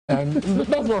And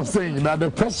that's what I'm saying. That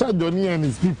the pressure Johnnie and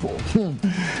his people,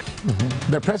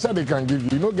 the pressure they can give you,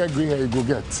 you don't get green hair, you go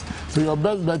get. So your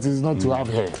best bet is not to have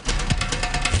hair.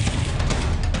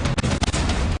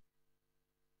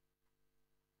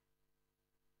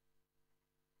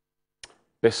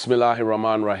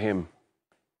 Bismillahirrahmanirrahim.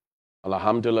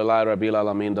 Alhamdulillah Rabbil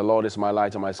Alameen. The Lord is my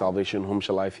light and my salvation. Whom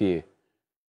shall I fear?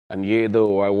 And yea,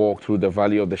 though I walk through the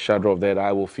valley of the shadow of death,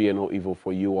 I will fear no evil,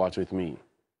 for you art with me.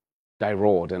 Thy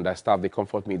rod and thy staff, they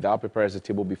comfort me. Thou preparest a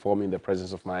table before me in the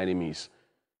presence of my enemies.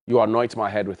 You anoint my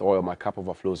head with oil, my cup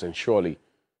overflows, and surely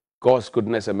God's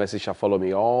goodness and mercy shall follow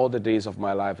me all the days of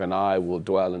my life, and I will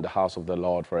dwell in the house of the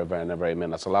Lord forever and ever. Amen.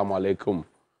 Assalamu alaikum.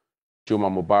 Juma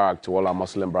Mubarak to all our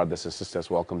Muslim brothers and sisters.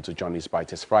 Welcome to Johnny's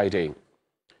Bite. It's Friday.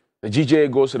 The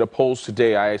GJA goes to the polls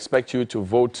today. I expect you to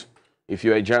vote if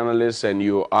you're a journalist and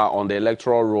you are on the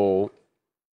electoral roll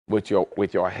with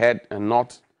your head, and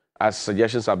not as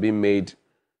suggestions are being made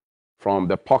from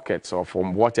the pockets or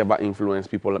from whatever influence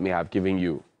people may have given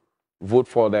you. Vote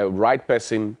for the right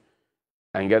person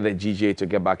and get the GJA to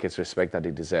get back its respect that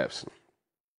it deserves.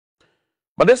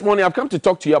 But this morning I've come to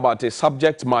talk to you about a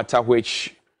subject matter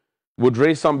which would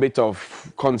raise some bit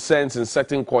of concerns in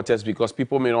certain quarters because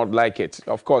people may not like it.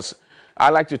 Of course, I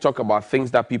like to talk about things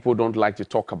that people don't like to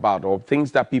talk about, or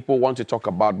things that people want to talk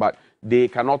about, but they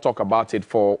cannot talk about it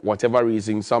for whatever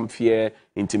reason. Some fear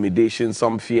intimidation,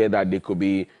 some fear that they could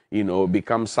be,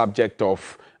 become subject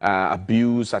of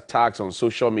abuse, attacks on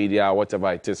social media,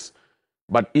 whatever it is.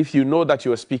 But if you know that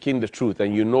you are speaking the truth,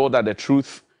 and you know that the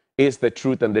truth is the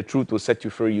truth, and the truth will set you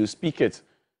free, you speak it,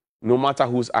 no matter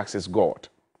whose acts is God.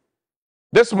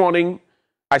 This morning,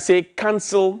 I say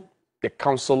cancel the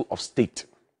Council of State.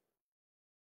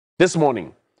 This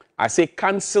morning, I say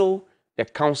cancel the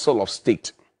Council of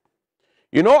State.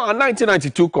 You know, our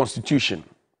 1992 Constitution,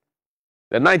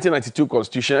 the 1992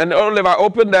 Constitution, and Oliver,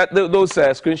 open those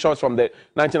screenshots from the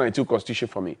 1992 Constitution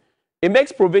for me. It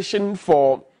makes provision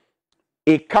for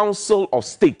a Council of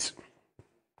State.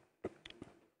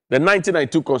 The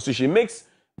 1992 Constitution makes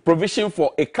provision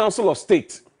for a Council of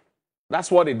State.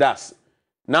 That's what it does.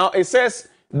 Now, it says,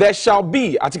 there shall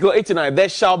be, Article 89, there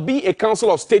shall be a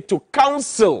Council of State to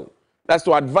counsel, that's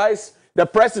to advise the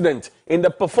President in the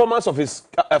performance of his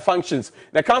functions.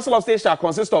 The Council of State shall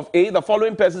consist of A, the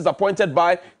following persons appointed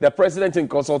by the President in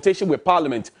consultation with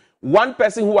Parliament. One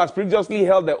person who has previously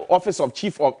held the office of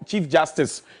Chief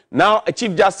Justice. Now, a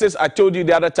Chief Justice, I told you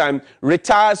the other time,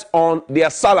 retires on their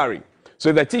salary. So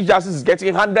if the Chief Justice is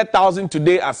getting 100,000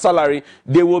 today as salary,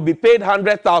 they will be paid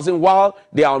 100,000 while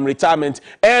they are on retirement.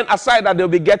 And aside that, they'll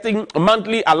be getting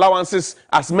monthly allowances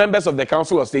as members of the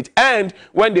Council of State. And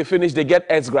when they finish, they get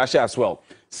ex gratia as well.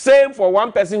 Same for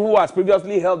one person who has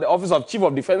previously held the office of Chief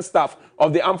of Defense Staff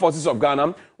of the Armed Forces of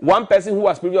Ghana, one person who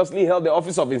has previously held the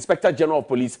office of Inspector General of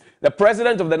Police, the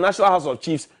President of the National House of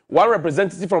Chiefs, one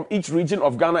representative from each region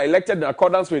of Ghana elected in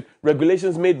accordance with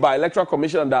regulations made by Electoral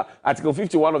Commission under Article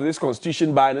 51 of this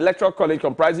Constitution by an electoral college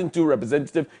comprising 2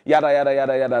 representatives, yada, yada,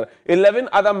 yada, yada. 11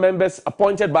 other members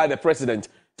appointed by the President.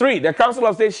 3, the Council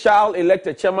of State shall elect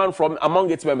a chairman from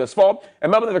among its members. 4, a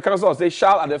member of the Council of State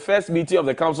shall, at the first meeting of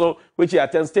the Council which he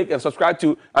attends, take and subscribe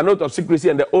to an oath of secrecy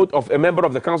and the oath of a member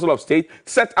of the Council of State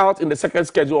set out in the second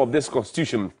schedule of this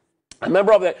Constitution. A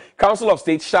member of the Council of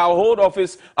State shall hold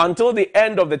office until the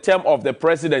end of the term of the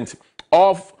President,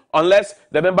 unless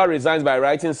the member resigns by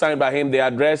writing signed by him, the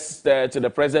address to the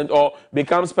President, or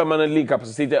becomes permanently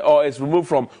incapacitated, or is removed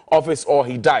from office, or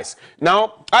he dies.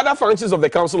 Now, other functions of the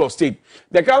Council of State.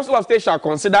 The Council of State shall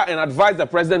consider and advise the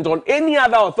President on any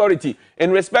other authority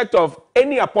in respect of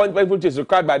any appointment which is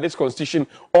required by this Constitution,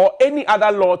 or any other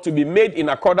law to be made in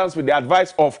accordance with the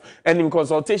advice of and in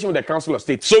consultation with the Council of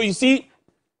State. So you see,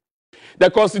 the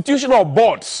constitutional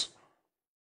boards,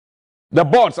 the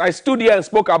boards, I stood here and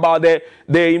spoke about the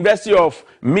University of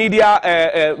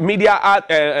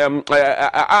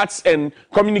Arts and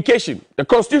Communication. The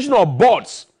constitutional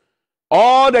boards,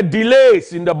 all the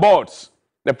delays in the boards,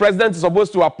 the President is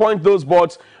supposed to appoint those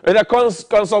boards in the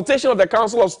consultation of the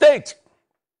Council of State.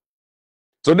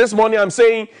 So this morning I'm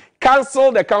saying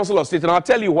cancel the Council of State, and I'll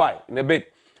tell you why in a bit.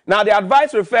 Now, the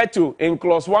advice referred to in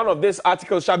clause 1 of this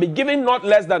article shall be given not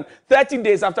less than 30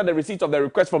 days after the receipt of the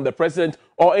request from the President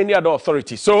or any other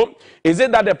authority. So, is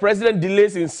it that the President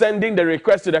delays in sending the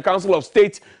request to the Council of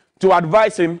State to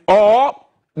advise him, or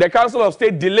the Council of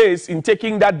State delays in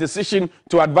taking that decision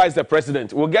to advise the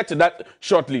President? We'll get to that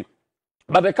shortly.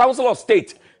 But the Council of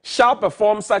State shall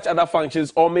perform such other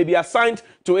functions or may be assigned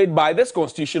to it by this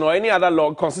Constitution or any other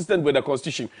law consistent with the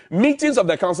Constitution. Meetings of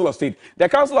the Council of State. The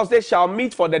Council of State shall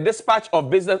meet for the dispatch of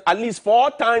business at least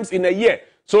 4 times in a year.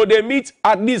 So they meet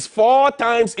at least 4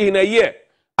 times in a year.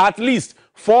 at least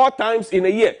 4 times in a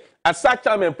year. At such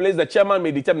time and place, the chairman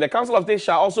may determine. The Council of State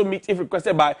shall also meet if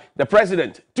requested by the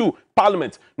President. 2,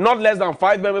 Parliament. Not less than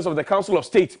 5 members of the Council of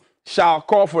State shall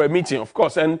call for a meeting, of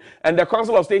course, and the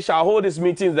Council of State shall hold its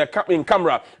meetings in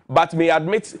camera, but may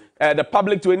admit the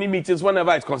public to any meetings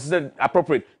whenever it's considered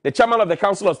appropriate. The chairman of the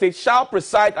Council of State shall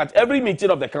preside at every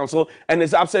meeting of the Council, and in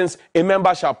his absence, a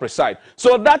member shall preside.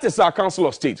 So that is our Council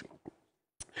of State.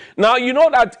 Now, you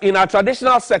know that in our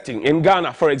traditional setting in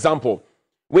Ghana, for example,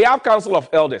 we have Council of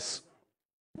Elders.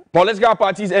 Political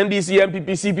parties, NDC, MPP,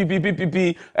 CPP,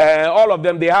 PPP, all of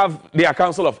them, they have their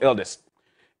Council of Elders.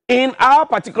 In our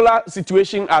particular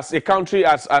situation as a country,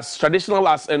 as traditional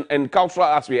as and cultural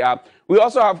as we are, we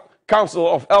also have Council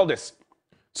of Elders.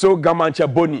 So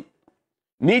Gamancha Boni,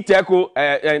 Niteko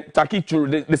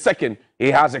Takichu the second,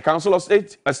 he has a Council of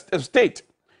State.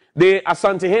 The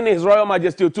Asante His Royal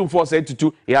Majesty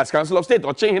Otumfuo, he has Council of State.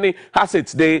 Ochehene has it.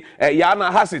 The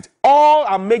Yana has it. All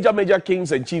are major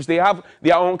kings and chiefs. They have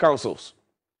their own councils.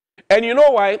 And you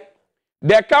know why?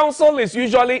 The council is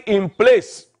usually in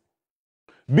place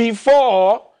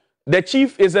before the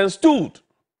chief is installed.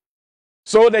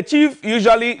 So the chief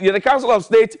usually, the Council of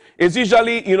State is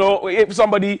usually, you know, if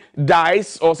somebody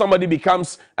dies or somebody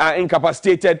becomes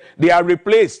incapacitated, they are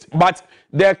replaced. But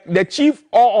the chief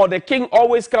or the king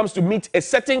always comes to meet a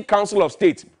certain Council of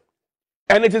State.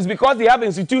 And it is because they have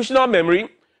institutional memory,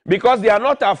 because they are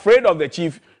not afraid of the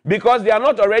chief, because they are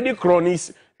not already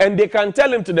cronies, and they can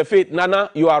tell him to the faith, Nana,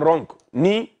 you are wrong.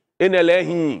 Ni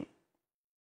enelehi.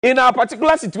 In our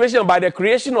particular situation, by the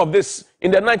creation of this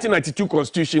in the 1992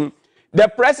 Constitution, the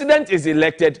president is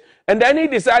elected, and then he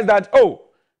decides that, oh,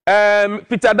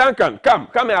 Peter Duncan, come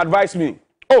and advise me.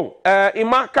 Oh,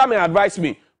 Ima, come and advise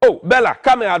me. Oh, Bella,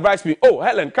 come and advise me. Oh,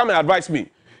 Helen, come and advise me.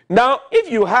 Now, if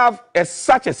you have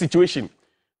such a situation,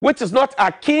 which is not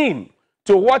akin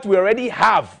to what we already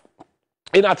have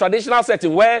in our traditional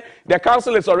setting, where the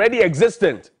council is already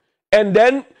existent, and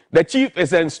then the chief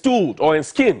is installed or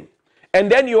enskin,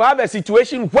 and then you have a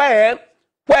situation where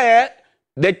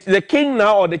the king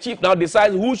now or the chief now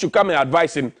decides who should come and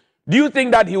advise him. Do you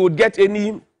think that he would get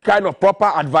any kind of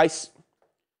proper advice?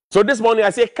 So this morning I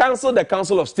say cancel the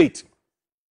Council of State.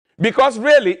 Because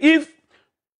really, if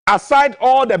aside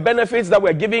all the benefits that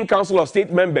we're giving Council of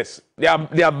State members, they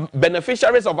are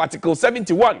beneficiaries of Article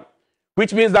 71,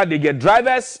 which means that they get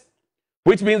drivers,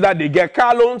 which means that they get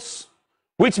car loans,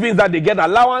 which means that they get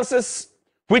allowances,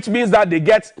 which means that they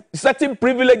get certain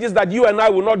privileges that you and I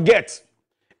will not get.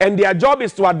 And their job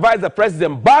is to advise the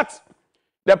president, but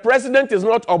the president is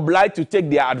not obliged to take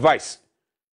their advice.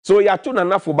 So in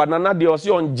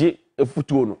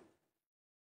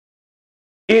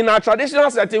our traditional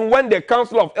setting, when the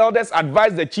Council of Elders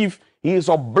advise the chief, he is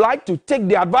obliged to take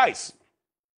the advice.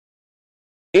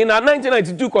 In our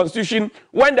 1992 Constitution,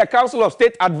 when the Council of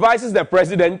State advises the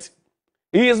president,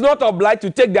 he is not obliged to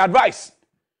take the advice.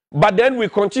 But then we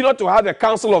continue to have a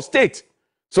Council of State.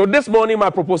 So this morning, my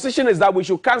proposition is that we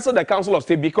should cancel the Council of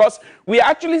State because we are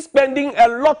actually spending a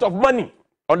lot of money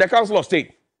on the Council of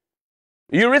State.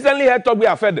 You recently heard Togbi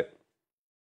Afede.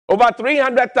 Over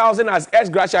 300,000 as ex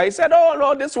gratia. He said, oh,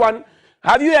 no, this one.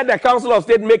 Have you heard the Council of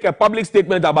State make a public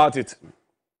statement about it?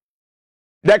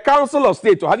 The Council of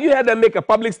State, have you heard them make a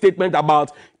public statement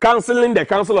about cancelling the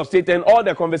Council of State and all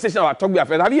the conversation about Togbi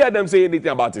Afede? Have you heard them say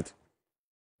anything about it?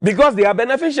 Because they are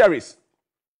beneficiaries.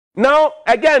 Now,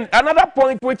 again, another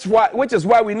point which is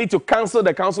why we need to cancel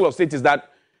the Council of State is that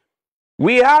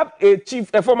we have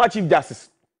a former Chief Justice.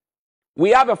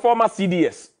 We have a former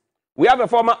CDS. We have a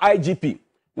former IGP.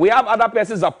 We have other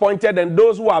persons appointed and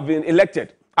those who have been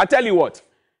elected. I tell you what,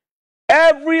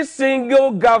 every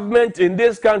single government in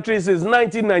this country since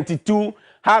 1992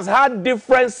 has had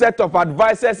different set of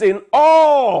advisors in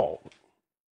all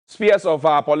spheres of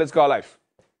our political life.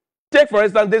 Take, for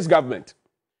instance, this government.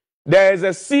 There is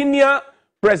a senior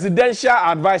presidential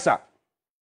advisor.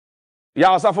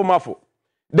 There's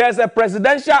a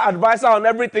presidential advisor on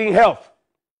everything health.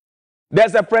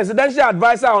 There's a presidential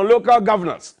advisor on local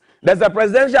governance. There's a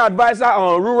presidential advisor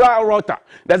on rural rota.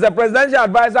 There's a presidential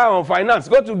advisor on finance.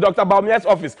 Go to Dr. Baumia's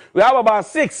office. We have about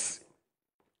 6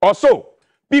 or so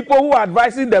people who are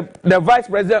advising the vice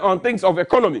president on things of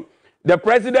economy. The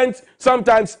president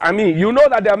sometimes, I mean, you know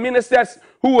that there are ministers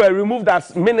who were removed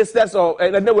as ministers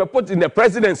and they were put in the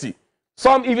presidency.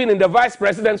 Some even in the vice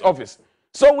president's office.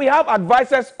 So we have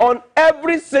advisors on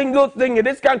every single thing in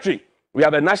this country. We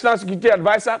have a national security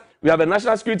advisor. We have a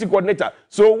national security coordinator.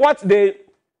 So what the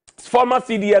former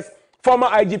CDS, former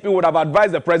IGP would have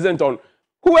advised the president on,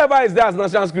 whoever is there as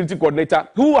national security coordinator,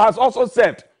 who has also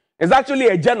served, is actually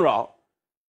a general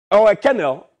or a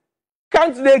colonel,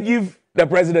 can't they give the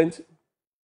president?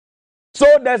 So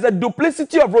there's a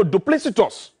duplicity of role,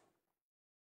 duplicitous.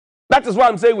 That is why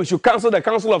I'm saying we should cancel the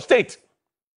Council of State.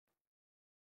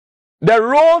 The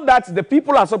role that the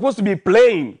people are supposed to be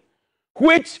playing,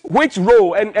 which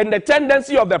role, and the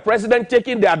tendency of the president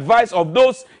taking the advice of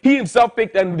those he himself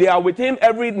picked and they are with him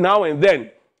every now and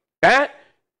then,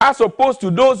 as opposed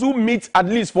to those who meet at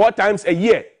least 4 times a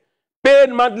year, paid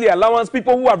monthly allowance,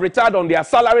 people who have retired on their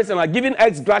salaries and are given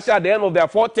ex gratia at the end of their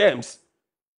 4 terms.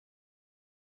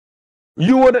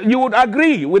 You would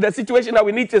agree with the situation that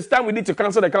we need to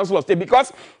cancel the Council of State,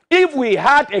 because if we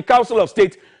had a Council of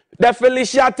State, the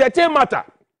Felicia Tete matter,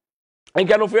 and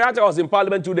Ken Ofori-Atta was in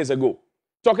Parliament 2 days ago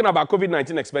talking about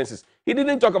COVID-19 expenses. He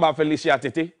didn't talk about Felicia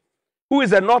Tete, who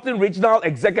is a Northern Regional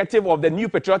Executive of the New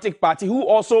Patriotic Party, who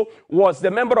also was the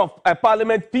member of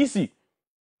Parliament PC,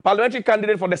 parliamentary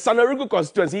candidate for the Sanarugu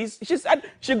constituency. She said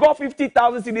she got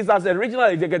 50,000 cedis as a regional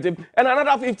executive and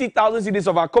another 50,000 cedis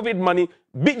of her COVID money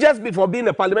just before being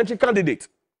a parliamentary candidate.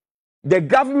 The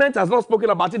government has not spoken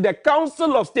about it. The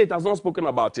Council of State has not spoken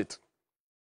about it.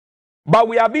 But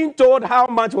we are being told how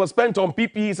much was spent on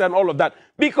PPEs and all of that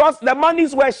because the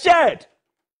monies were shared.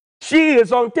 She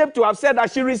is on tape to have said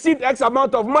that she received X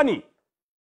amount of money.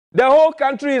 The whole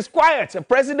country is quiet. The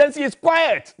presidency is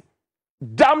quiet.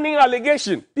 Damning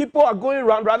allegation. People are going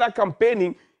around rather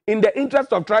campaigning in the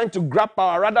interest of trying to grab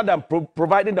power rather than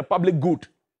providing the public good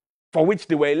for which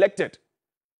they were elected.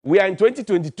 We are in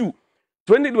 2022.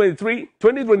 2023,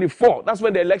 2024, that's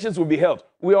when the elections will be held.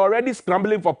 We are already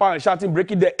scrambling for power and shouting,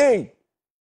 breaking the aim.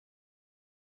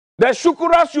 The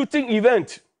Shukura shooting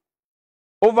event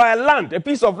over a land, a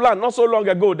piece of land, not so long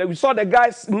ago, that we saw the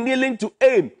guys kneeling to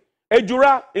aim.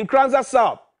 Ejura in Kranza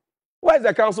South. Where is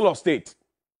the Council of State?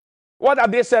 What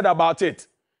have they said about it?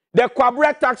 The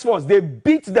Kwabre Task Force, they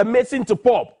beat the Mason to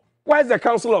pulp. Where is the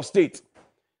Council of State?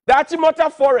 The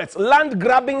Achimota Forest, land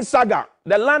grabbing saga.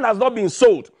 The land has not been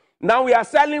sold. Now we are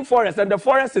selling forest, and the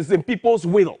forest is in people's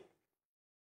will.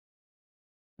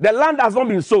 The land has not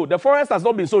been sold. The forest has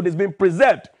not been sold. It's been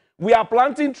preserved. We are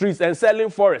planting trees and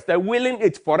selling forest and willing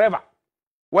it forever.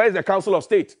 Where is the Council of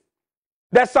State?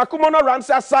 The Sakumono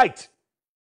Ramsar site.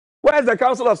 Where is the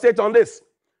Council of State on this?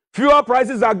 Fuel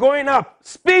prices are going up.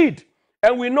 Speed.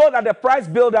 And we know that the price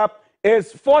build-up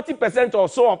is 40% or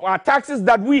so of our taxes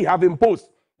that we have imposed.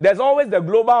 There's always the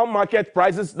global market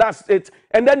prices. That's it.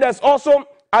 And then there's also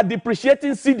a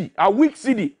depreciating cedi, a weak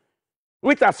cedi,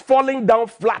 which has fallen down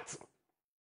flat.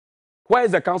 Where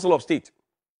is the Council of State?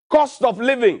 Cost of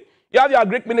living. You have your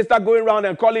Greek minister going around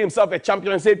and calling himself a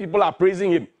champion and saying people are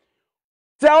praising him.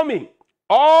 Tell me,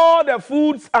 all the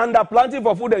foods under planting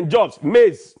for food and jobs,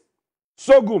 maize,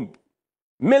 sorghum,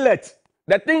 millet,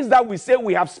 the things that we say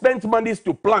we have spent monies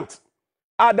to plant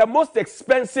are the most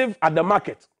expensive at the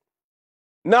market.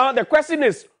 Now, the question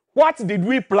is, what did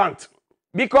we plant?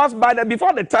 Because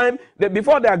before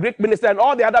the Greek minister and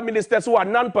all the other ministers who are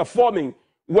non-performing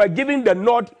were given the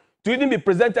nod to even be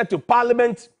presented to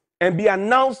Parliament and be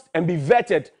announced and be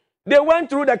vetted, they went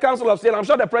through the Council of State. I'm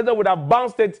sure the president would have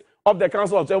bounced it off the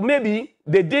Council of State. Maybe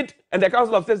they did, and the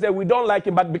Council of State said, we don't like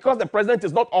him, but because the president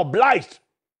is not obliged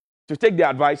to take the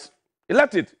advice, he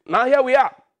left it. Now here we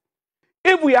are.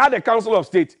 If we had a Council of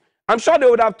State, I'm sure they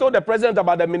would have told the president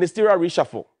about the ministerial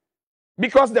reshuffle.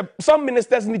 Because some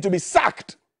ministers need to be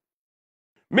sacked.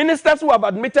 Ministers who have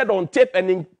admitted on tape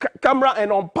and in camera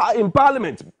and in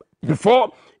Parliament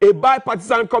before a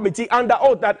bipartisan committee under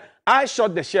oath that I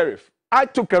shot the sheriff. I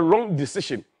took a wrong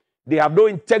decision. They have no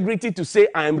integrity to say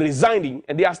I am resigning,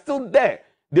 and they are still there.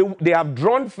 They have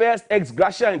drawn first ex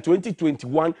gratia in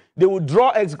 2021. They will draw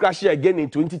ex gratia again in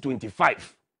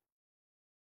 2025.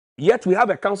 Yet we have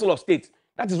a Council of State.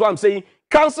 That is why I'm saying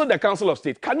cancel the Council of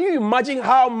State. Can you imagine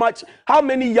how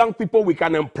many young people we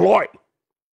can employ?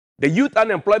 The youth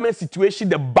unemployment situation,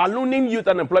 the ballooning youth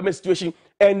unemployment situation,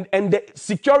 and the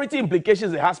security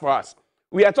implications it has for us.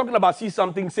 We are talking about see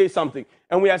something, say something.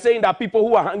 And we are saying that people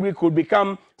who are hungry could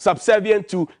become subservient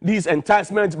to these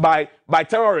enticements by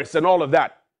terrorists and all of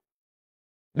that.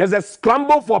 There's a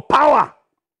scramble for power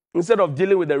instead of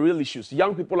dealing with the real issues.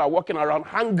 Young people are walking around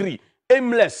hungry,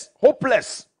 aimless,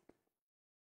 hopeless.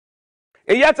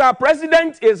 And yet our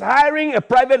president is hiring a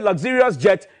private luxurious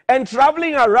jet and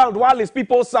traveling around while his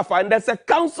people suffer. And there's a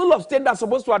Council of State that's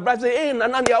supposed to advise, hey,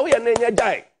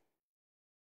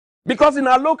 because in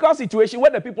our local situation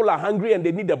where the people are hungry and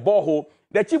they need a borehole,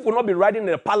 the chief will not be riding in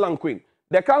a palanquin.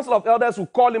 The Council of Elders will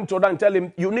call him to and tell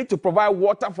him, you need to provide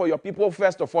water for your people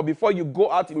first of all before you go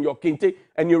out in your kente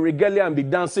and your regalia and be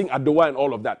dancing at the and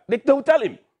all of that. They will tell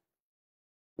him.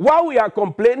 While we are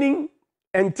complaining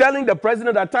and telling the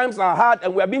president that times are hard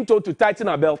and we are being told to tighten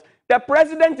our belt, The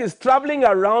president is traveling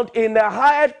around in a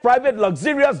hired private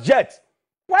luxurious jet.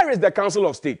 Where is the Council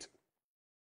of State?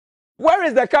 Where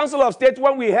is the Council of State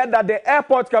when we heard that the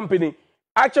airport company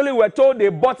actually were told they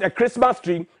bought a Christmas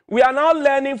tree? We are now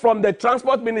learning from the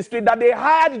transport ministry that they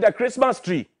hired the Christmas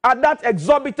tree at that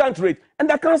exorbitant rate, and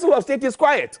the Council of State is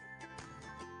quiet.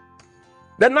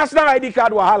 The national ID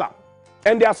card wahala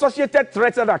and the associated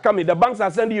threats that are coming, the banks are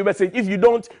sending you a message, if you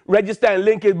don't register and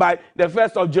link it by the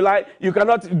 1st of July, you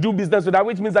cannot do business with that,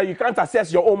 which means that you can't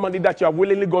access your own money that you are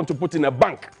willingly going to put in a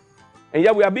bank. And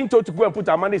yet we are being told to go and put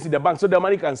our money in the bank so the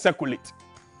money can circulate.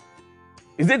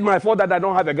 Is it my fault that I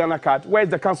don't have a Ghana card? Where is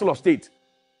the Council of State?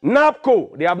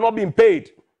 NAPCO, they have not been paid.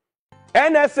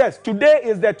 NSS, today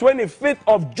is the 25th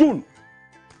of June.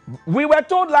 We were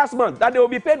told last month that they will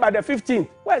be paid by the 15th.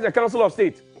 Where is the Council of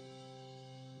State?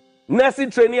 Nursing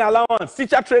training allowance,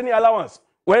 teacher training allowance.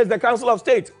 Where is the Council of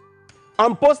State?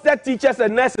 Unposted teachers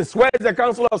and nurses. Where is the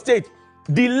Council of State?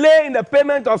 Delay in the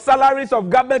payment of salaries of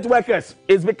government workers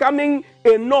is becoming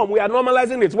a norm. We are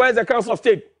normalizing it. Where is the Council of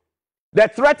State?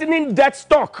 The threatening debt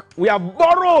stock. We have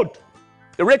borrowed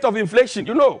the rate of inflation.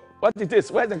 You know what it is.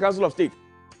 Where is the Council of State?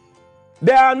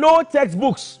 There are no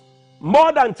textbooks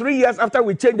more than 3 years after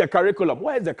we changed the curriculum.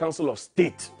 Where is the Council of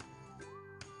State?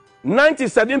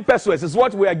 97 pesos is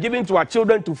what we are giving to our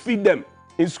children to feed them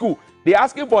in school. They're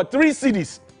asking for 3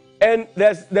 cedis. And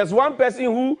there's one person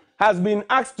who has been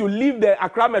asked to leave the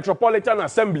Accra Metropolitan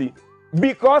Assembly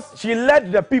because she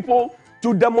led the people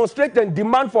to demonstrate and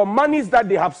demand for monies that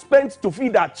they have spent to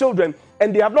feed our children,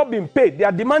 and they have not been paid. They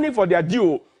are demanding for their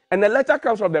due. And a letter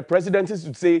comes from the presidency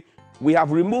to say, we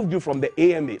have removed you from the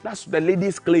AMA. That's the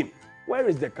lady's claim. Where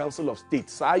is the Council of State?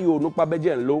 Sayo,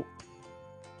 Nukpabeje, and Lo.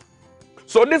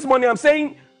 So this morning I'm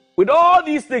saying, with all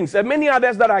these things and many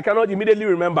others that I cannot immediately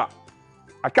remember,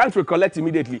 I can't recollect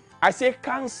immediately, I say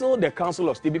cancel the Council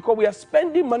of State, because we are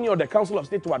spending money on the Council of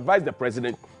State to advise the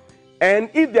president. And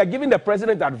if they are giving the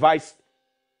president advice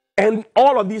and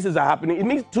all of these are happening, it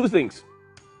means 2 things.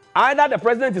 Either the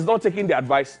president is not taking the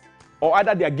advice, or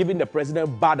either they are giving the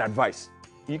president bad advice.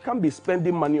 You can't be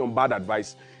spending money on bad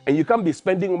advice, and you can't be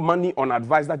spending money on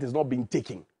advice that is not being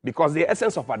taken, because the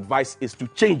essence of advice is to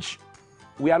change.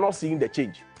 We are not seeing the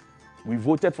change. We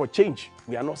voted for change.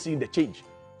 We are not seeing the change.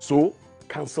 So,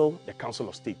 cancel the Council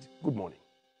of State. Good morning.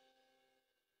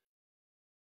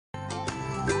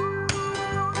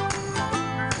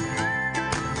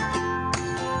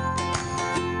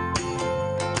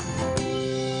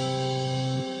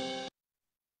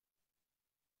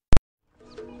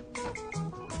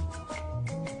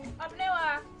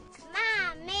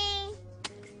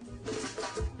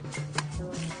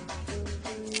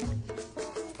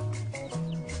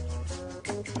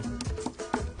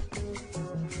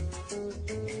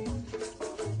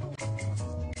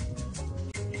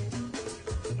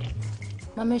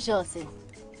 Mama Josie.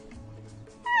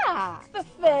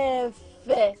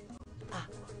 Fair.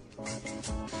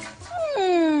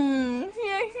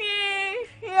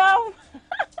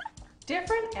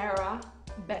 Different era,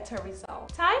 better result.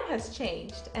 Time has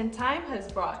changed and time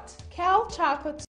has brought Cal Chocolate